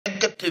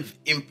negative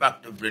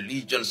impact of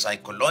religion,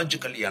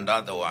 psychologically and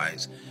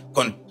otherwise,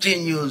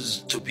 continues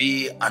to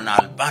be an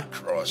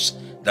albatross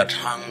that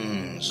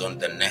hangs on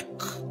the neck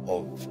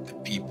of the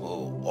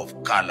people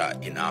of color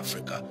in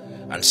Africa.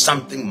 And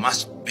something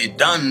must be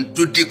done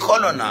to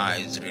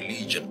decolonize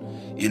religion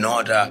in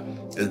order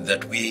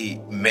that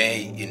we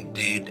may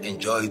indeed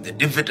enjoy the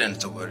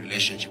dividends of a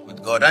relationship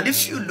with God. And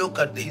if you look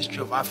at the history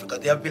of Africa,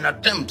 there have been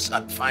attempts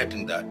at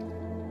fighting that.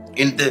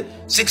 In the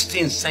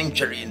 16th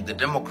century, in the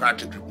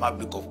Democratic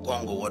Republic of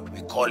Congo, what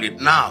we call it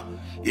now,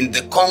 in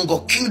the Congo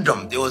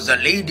Kingdom, there was a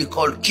lady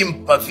called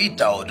Kim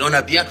Pavita or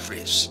Donna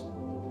Beatrice,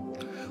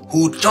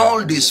 who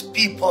told his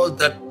people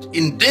that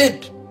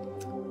indeed,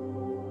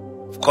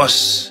 of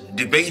course,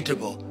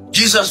 debatable,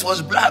 Jesus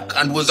was black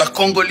and was a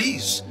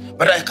Congolese.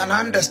 But I can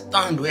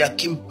understand where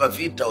Kim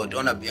Pavita or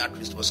Donna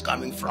Beatrice was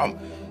coming from.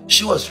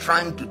 She was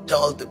trying to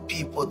tell the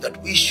people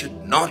that we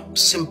should not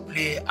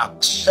simply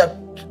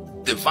accept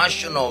the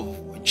version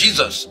of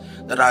Jesus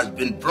that has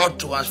been brought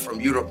to us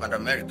from Europe and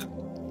America.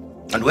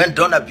 And when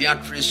Donna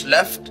Beatrice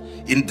left,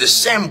 in the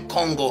same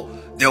Congo,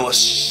 there was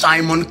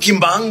Simon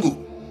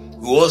Kimbangu,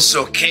 who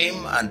also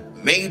came and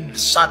made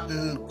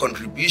certain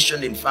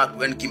contribution. In fact,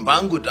 when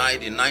Kimbangu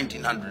died in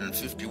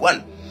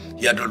 1951,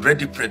 he had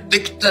already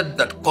predicted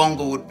that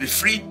Congo would be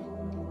free.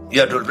 He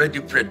had already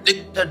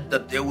predicted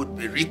that there would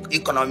be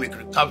economic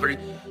recovery.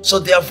 So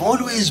there have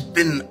always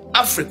been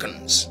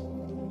Africans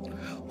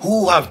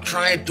who have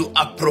tried to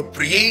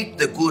appropriate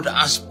the good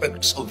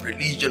aspects of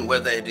religion,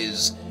 whether it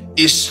is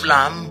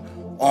Islam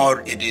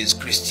or it is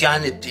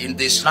Christianity. In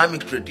the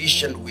Islamic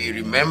tradition, we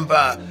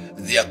remember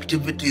the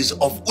activities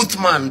of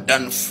Uthman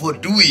Dan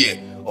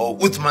Fodio or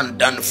Uthman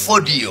Dan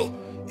Fodio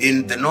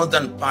in the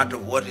northern part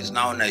of what is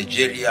now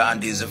Nigeria,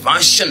 and is a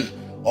version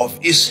of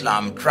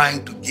Islam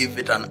trying to give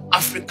it an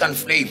African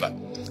flavor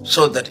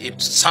so that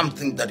it's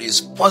something that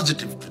is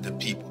positive to the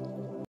people.